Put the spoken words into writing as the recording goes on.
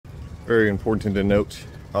Very important to note,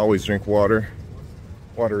 always drink water.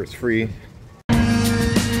 Water is free.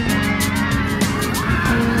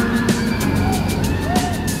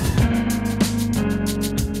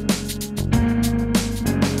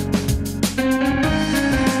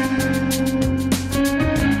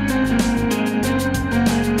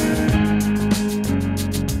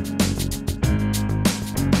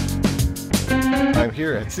 I'm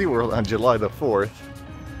here at SeaWorld on July the 4th.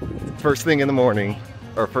 First thing in the morning,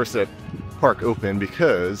 or first at park open,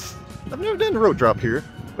 because I've never done a road drop here,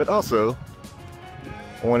 but also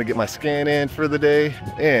I want to get my scan in for the day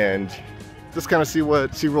and just kind of see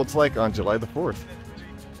what SeaWorld's like on July the 4th.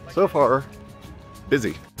 So far,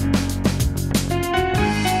 busy.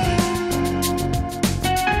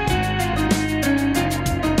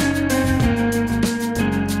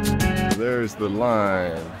 There's the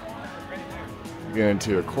line. Getting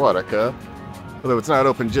to Aquatica, although it's not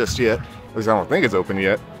open just yet. At least I don't think it's open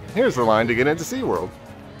yet. Here's the line to get into SeaWorld.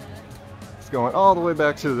 It's going all the way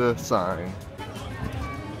back to the sign.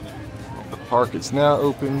 The park is now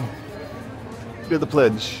open. To the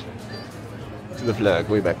pledge. To the flag,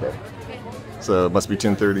 way back there. So it must be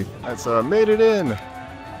 10:30. Alright, so I made it in.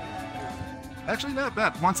 Actually not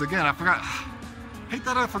bad. Once again, I forgot. Hate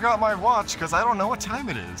that I forgot my watch because I don't know what time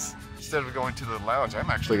it is. Instead of going to the lounge, I'm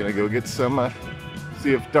actually gonna go get some,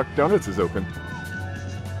 see if Duck Donuts is open.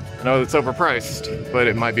 I know it's overpriced, but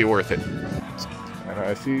it might be worth it. And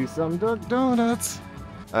I see some Duck Donuts.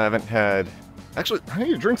 I haven't had, actually, I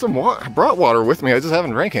need to drink some water. I brought water with me, I just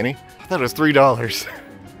haven't drank any. I thought it was $3.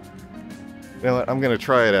 You know what, I'm gonna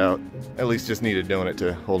try it out. At least just need a donut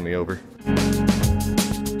to hold me over.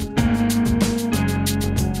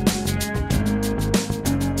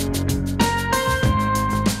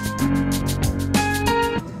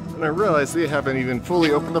 And I realized they haven't even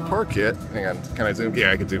fully opened the park yet. Hang on, can I zoom?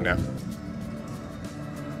 Yeah, I can zoom now.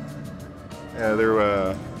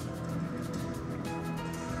 Yeah,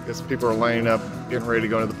 I guess people are lining up, getting ready to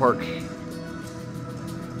go into the park.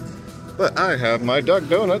 But I have my Duck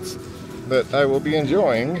Donuts that I will be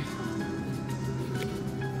enjoying.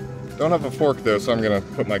 Don't have a fork though, so I'm gonna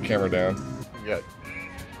put my camera down. We got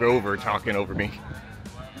Grover talking over me.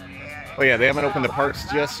 Oh yeah, they haven't opened the parks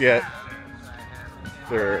just yet.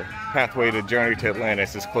 Their pathway to Journey to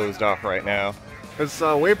Atlantis is closed off right now. I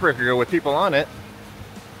saw a Wavebreaker with people on it,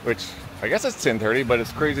 which I guess it's 10:30, but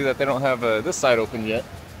it's crazy that they don't have this side open yet.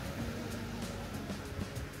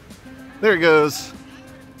 There it goes.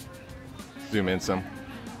 Zoom in some.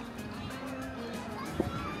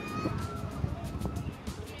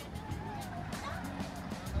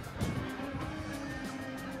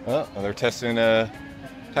 Oh, and they're testing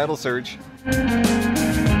Tidal surge.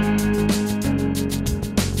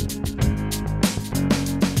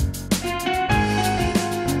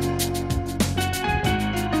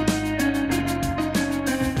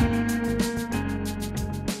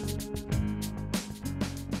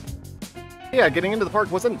 Yeah, getting into the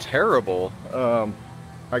park wasn't terrible.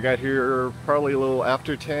 I got here probably a little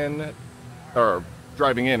after 10, or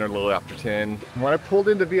driving in a little after 10. When I pulled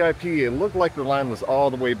into VIP, it looked like the line was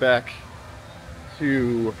all the way back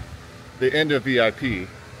to the end of VIP.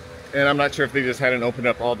 And I'm not sure if they just hadn't opened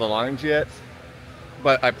up all the lines yet.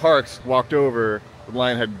 But I parked, walked over, the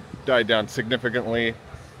line had died down significantly,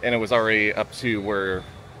 and it was already up to where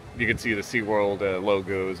you could see the SeaWorld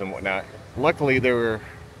logos and whatnot. Luckily, they were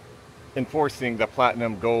enforcing the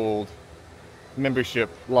platinum gold membership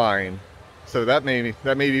line, so that made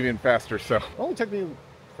it even faster. So it only took me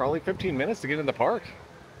probably 15 minutes to get in the park.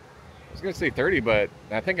 I was gonna say 30, but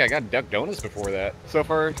I think I got Duck Donuts before that. So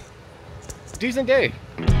far, decent day.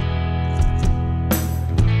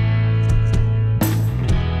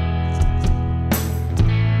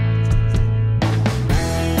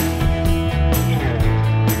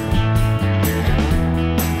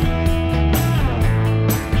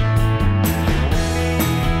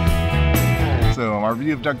 Our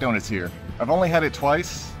review of Duck Donuts here. I've only had it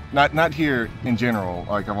twice. Not here in general.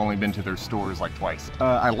 Like, I've only been to their stores like twice.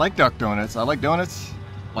 I like Duck Donuts. I like donuts.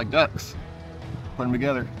 I like ducks. Put them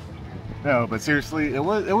together. No, but seriously, it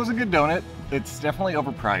was a good donut. It's definitely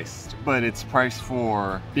overpriced, but it's priced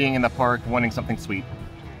for being in the park, wanting something sweet.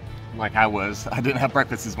 Like I was. I didn't have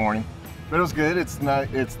breakfast this morning, but it was good.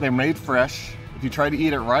 They're made fresh. If you try to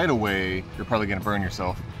eat it right away, you're probably gonna burn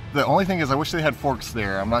yourself. The only thing is I wish they had forks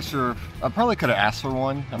there. I'm not sure, I probably could have asked for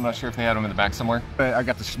one. I'm not sure if they had them in the back somewhere. But I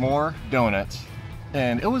got the s'more donuts,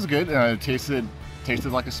 and it was good. It tasted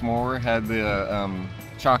like a s'more. Had the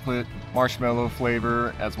chocolate marshmallow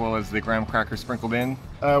flavor as well as the graham crackers sprinkled in.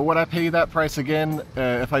 Would I pay that price again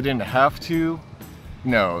if I didn't have to?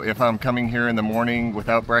 No. If I'm coming here in the morning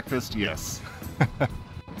without breakfast, yes.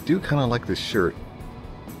 do kind of like this shirt.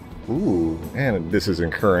 Ooh, and this is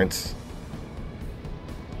in currents.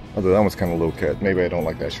 Although that one's kind of low cut. Maybe I don't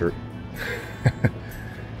like that shirt.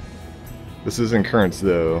 This is in currents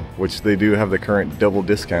though, which they do have the current double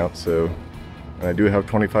discount, so and I do have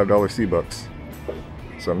 $25 C-Bucks.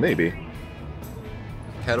 So maybe.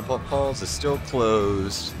 Catapult Falls is still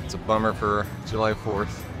closed. It's a bummer for July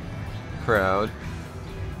 4th crowd.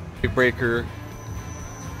 Big Breaker,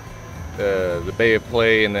 the Bay of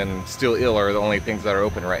Play, and then Still Ill are the only things that are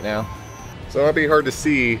open right now. So it'll be hard to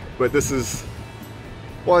see, but this is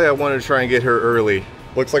why I wanted to try and get here early.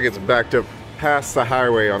 Looks like it's backed up past the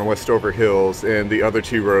highway on Westover Hills, and the other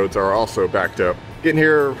two roads are also backed up. Getting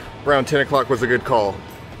here around 10 o'clock was a good call.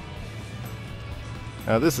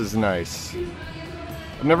 Now this is nice.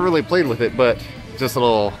 I've never really played with it, but just a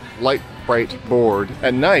little light bright board.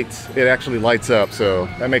 At night, it actually lights up, so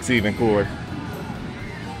that makes it even cooler.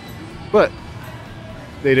 But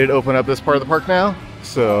they did open up this part of the park now,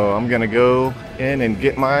 so I'm gonna go in and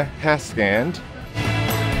get my pass scanned.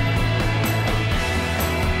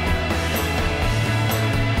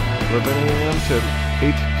 11 a.m. to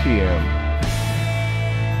 8 p.m.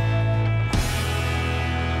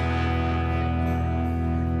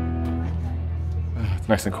 It's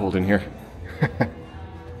nice and cold in here.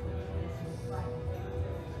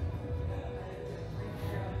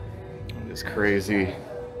 It's crazy.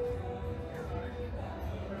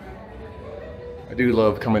 I do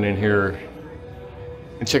love coming in here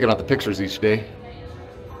and checking out the pictures each day.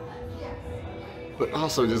 But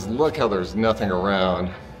also just look how there's nothing around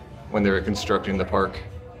when they were constructing the park.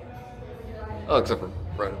 Oh, except for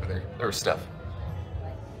right over there. There was stuff.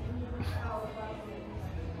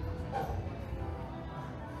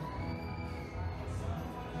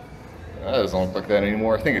 That doesn't look like that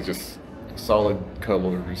anymore. I think it's just solid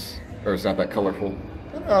colors. Or it's not that colorful.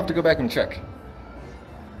 I'll have to go back and check.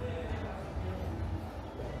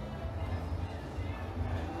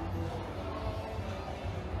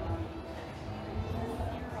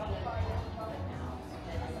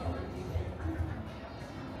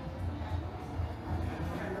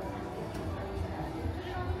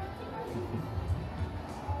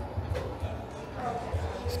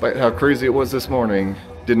 Despite how crazy it was this morning,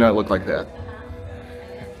 did not look like that.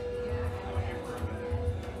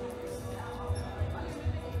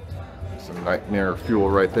 Some nightmare fuel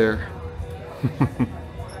right there.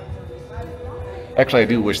 Actually, I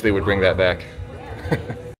do wish they would bring that back.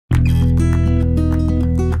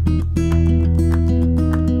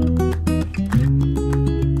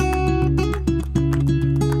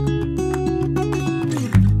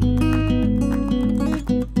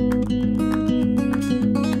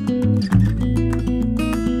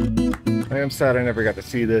 I'm sad I never got to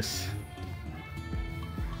see this.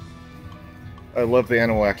 I love the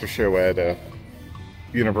Animal Actor show at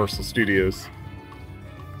Universal Studios,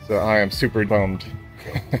 so I am super bummed.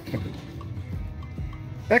 It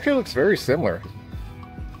actually looks very similar.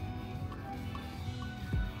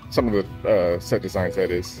 Some of the set designs, that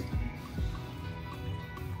is.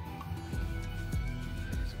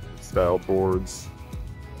 Style boards.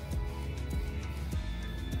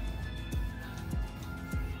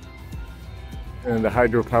 And the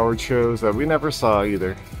hydro-powered shows that we never saw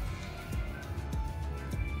either.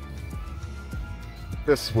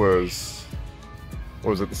 This was, what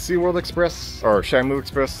was it, the SeaWorld Express? Or Shamu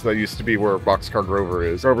Express? That used to be where Boxcar Grover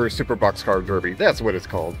is. Grover Super Boxcar Derby. That's what it's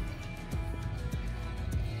called.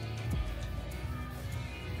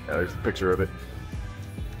 Yeah, there's a picture of it.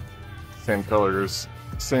 Same colors,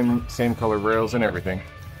 same color rails and everything.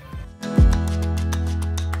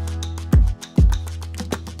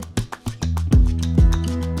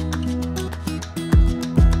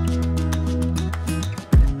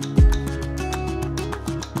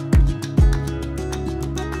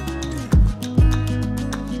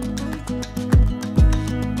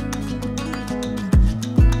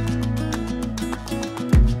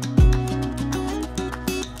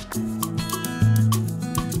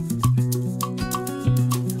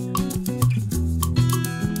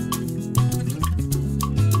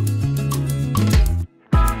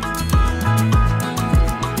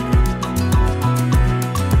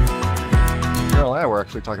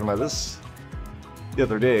 Actually talking about this the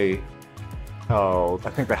other day, how I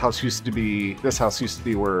think the house used to be, this house used to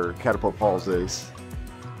be where Catapult Falls is.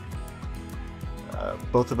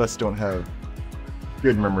 Both of us don't have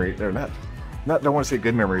good memory, or not don't want to say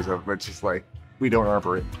good memories of, but just like, we don't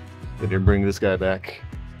remember it. They didn't bring this guy back.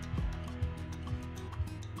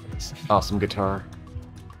 It's awesome guitar.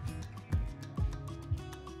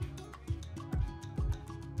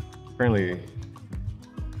 Apparently,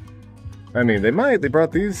 I mean, they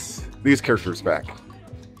brought these characters back.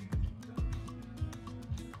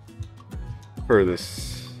 for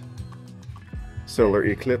this solar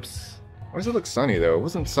eclipse. Why does it look sunny though? It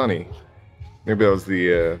wasn't sunny. Maybe that was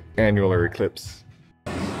the annular eclipse.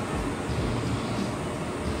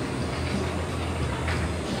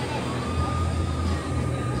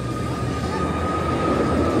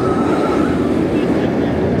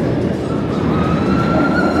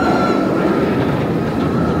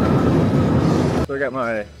 So I got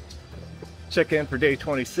my check-in for day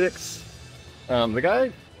 26. The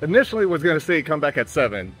guy initially was going to say come back at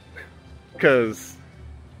 7 because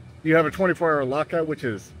you have a 24-hour lockout, which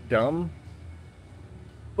is dumb.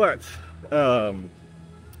 But I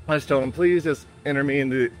just told him, please just enter me in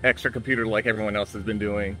the extra computer like everyone else has been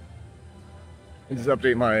doing. And just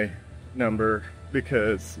update my number,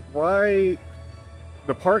 because why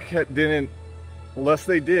the park didn't, unless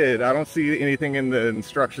they did, I don't see anything in the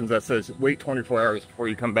instructions that says wait 24 hours before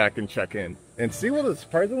you come back and check in. And SeaWorld is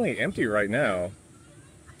surprisingly empty right now.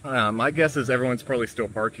 My guess is everyone's probably still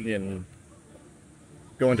parking and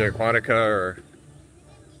going to Aquatica or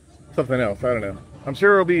something else, I don't know. I'm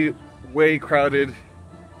sure it'll be way crowded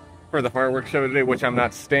for the fireworks show today, which I'm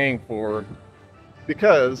not staying for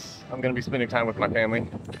because I'm going to be spending time with my family.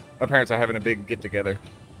 My parents are having a big get-together,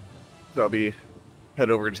 so I'll head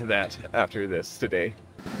over to that after this today.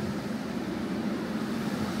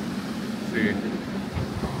 Let's see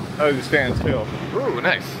how the stands feel. Ooh,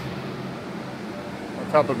 nice.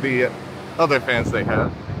 On top of the other fans they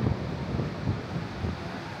have.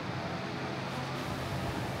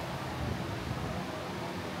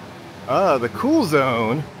 Ah, the cool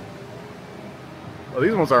zone. Well,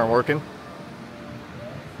 these ones aren't working.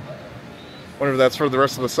 Wonder if that's for the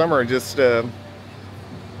rest of the summer or just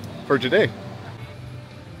for today.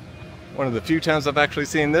 One of the few times I've actually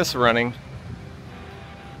seen this running.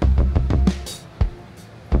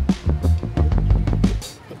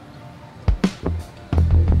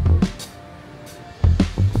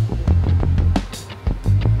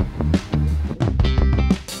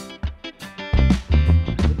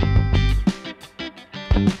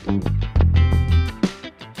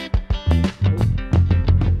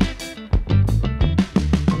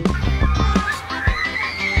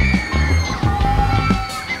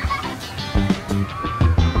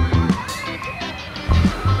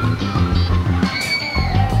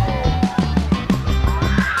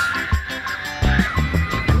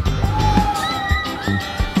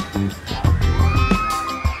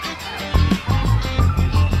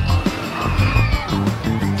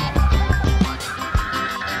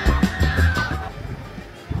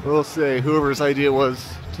 We'll say whoever's idea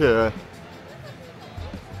was to,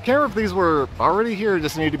 I can't remember if these were already here,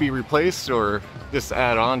 just need to be replaced or just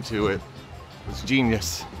add on to it. It was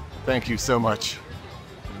genius. Thank you so much.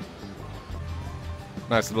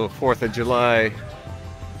 Nice little 4th of July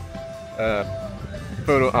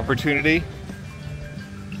photo opportunity.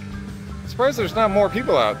 I'm surprised there's not more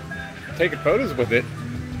people out taking photos with it.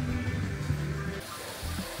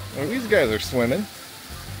 Well, these guys are swimming.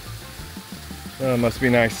 Oh, must be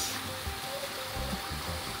nice.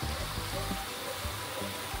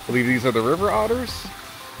 I believe these are the river otters.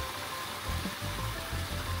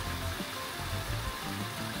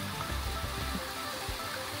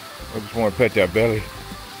 I just want to pet that belly.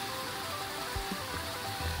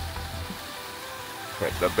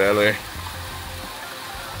 Pet the belly.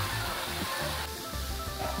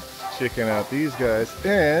 Checking out these guys,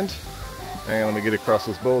 and hang on, let me get across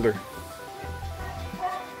this boulder.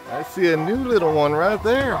 I see a new little one right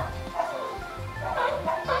there.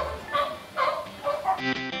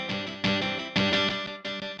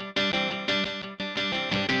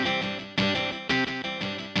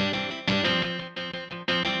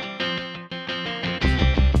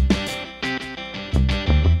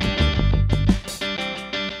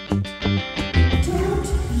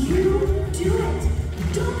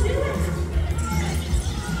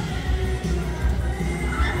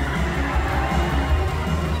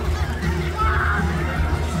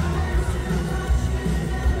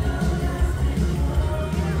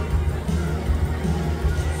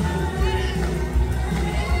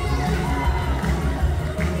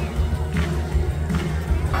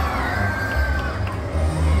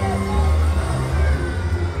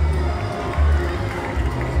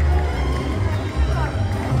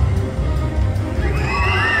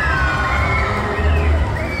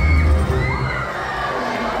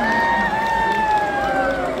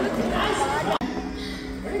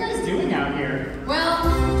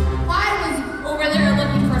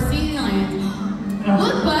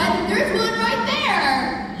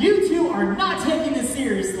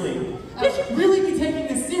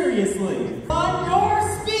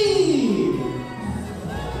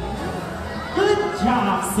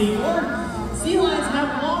 job, SeaWorld. Sea lions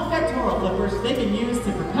have long pectoral flippers they can use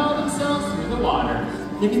to propel themselves through the water.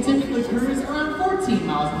 They can typically cruise around 14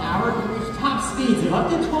 miles an hour and reach top speeds of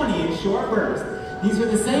up to 20 in short bursts. These are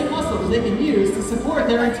the same muscles they can use to support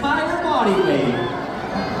their entire body weight.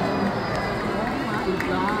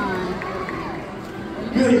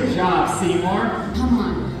 Good job, Seymour. Come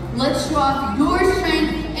on, let's show off your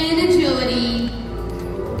strength and agility.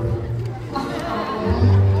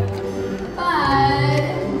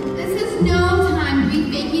 But this is no time to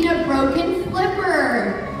be faking a broken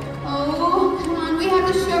flipper. Oh, come on, we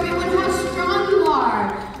have to show everyone how strong you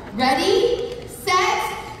are. Ready,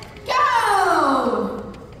 set, go!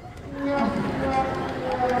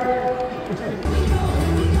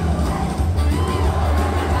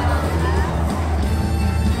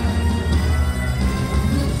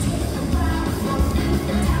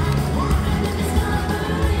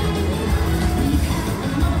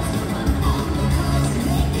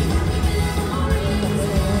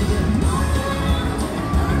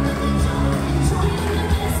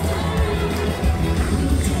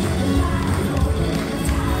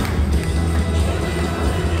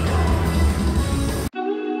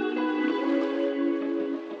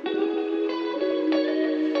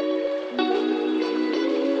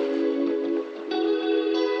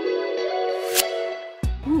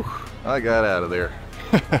 I got out of there.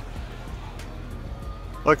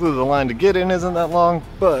 Luckily the line to get in isn't that long,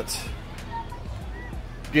 but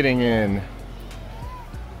getting in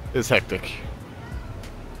is hectic.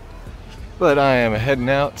 But I am heading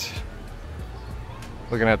out,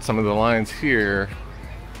 looking at some of the lines here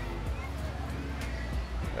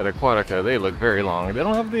at Aquatica. They look very long. They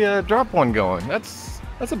don't have the drop one going. That's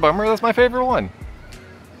a bummer. That's my favorite one.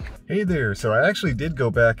 Hey there, so I actually did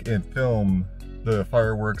go back and film the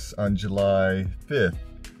fireworks on July 5th,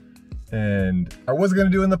 and I was gonna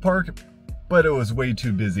do it in the park, but it was way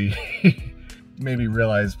too busy. Made me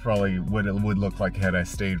realize probably what it would look like had I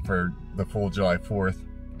stayed for the full July 4th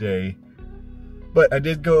day. But I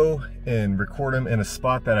did go and record them in a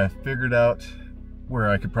spot that I figured out where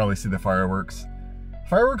I could probably see the fireworks.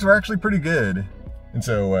 Fireworks are actually pretty good, and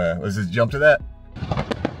so let's just jump to that.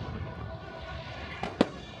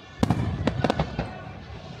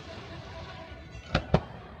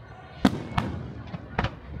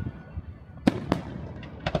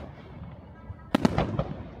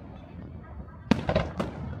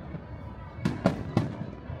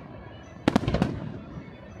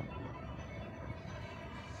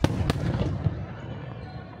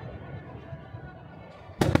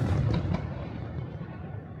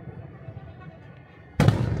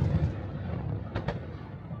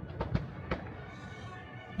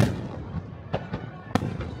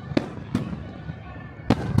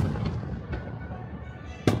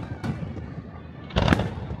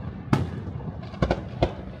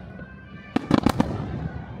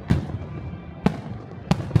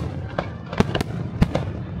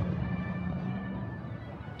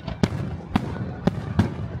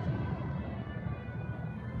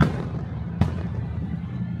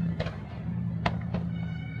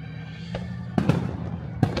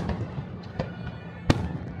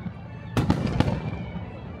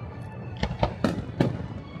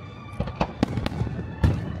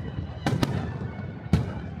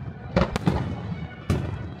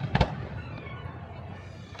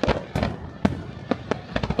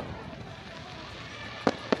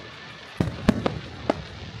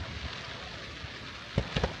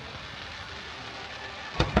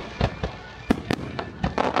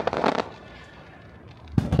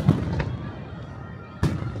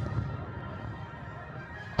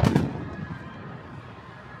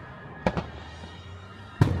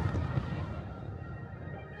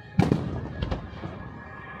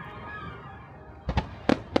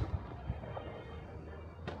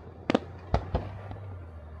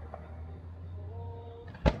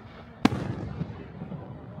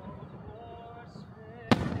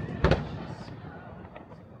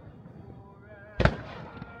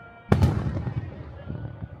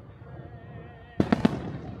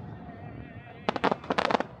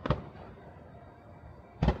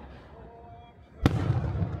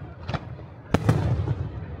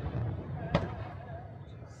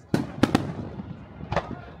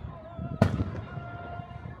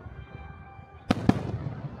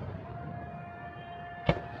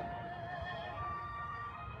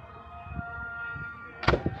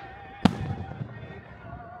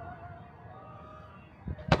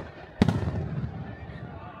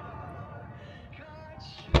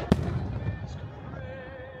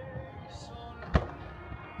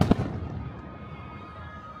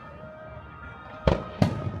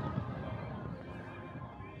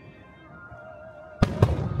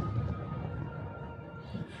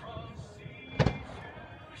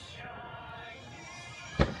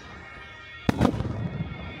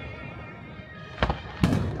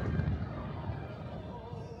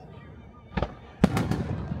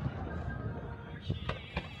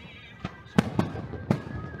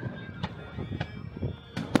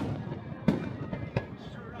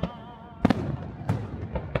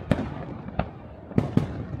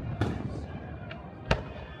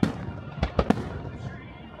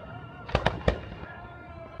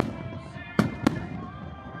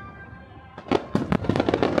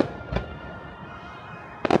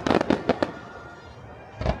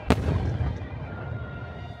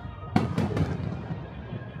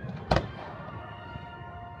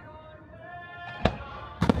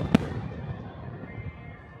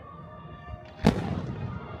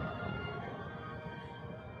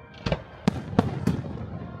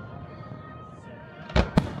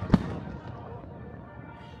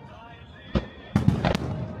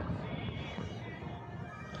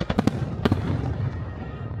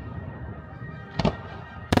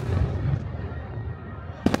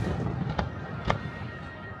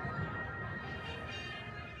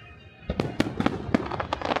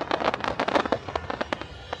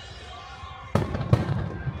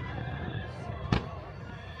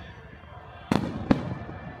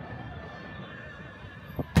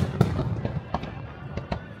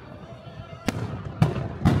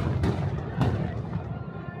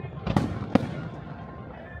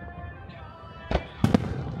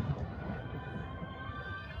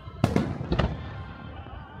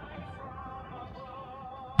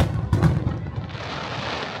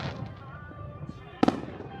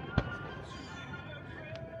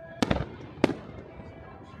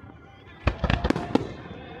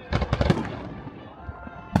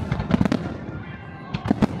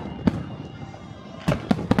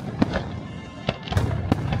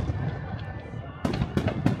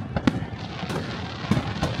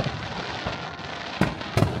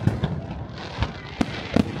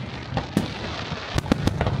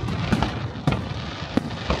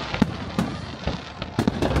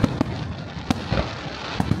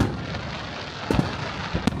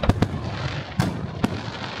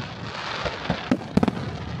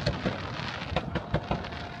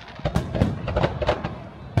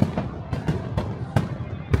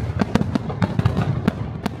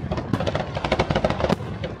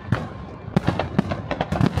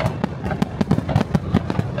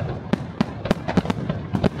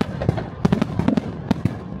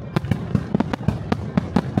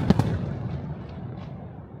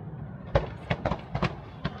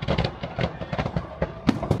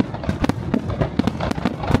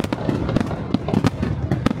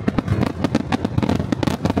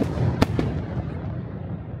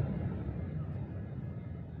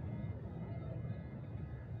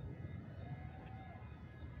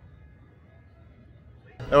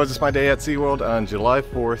 that was just my day at SeaWorld on July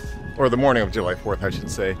 4th, or the morning of July 4th, I should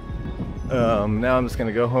say. Now I'm just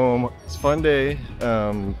gonna go home. It's a fun day.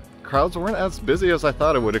 Crowds weren't as busy as I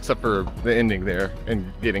thought it would, except for the ending there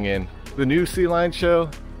and getting in. The new sea lion show,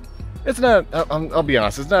 it's not, I'll be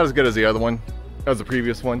honest, it's not as good as the other one, as the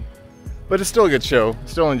previous one. But it's still a good show.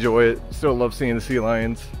 Still enjoy it. Still love seeing the sea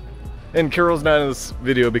lions. And Carol's not in this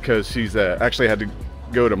video because she's actually had to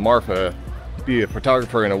go to Marfa, be a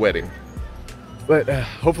photographer in a wedding. But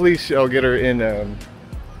hopefully I'll get her in,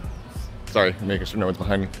 sorry, making sure no one's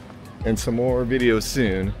behind me, in some more videos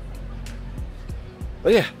soon.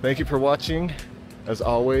 But yeah, thank you for watching. As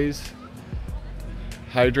always,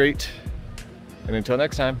 hydrate. And until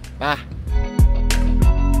next time, bye.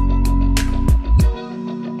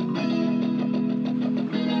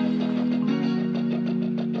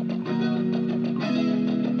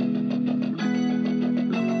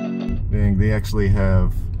 Dang, they actually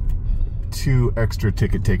have 2 extra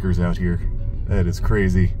ticket takers out here. That is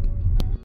crazy.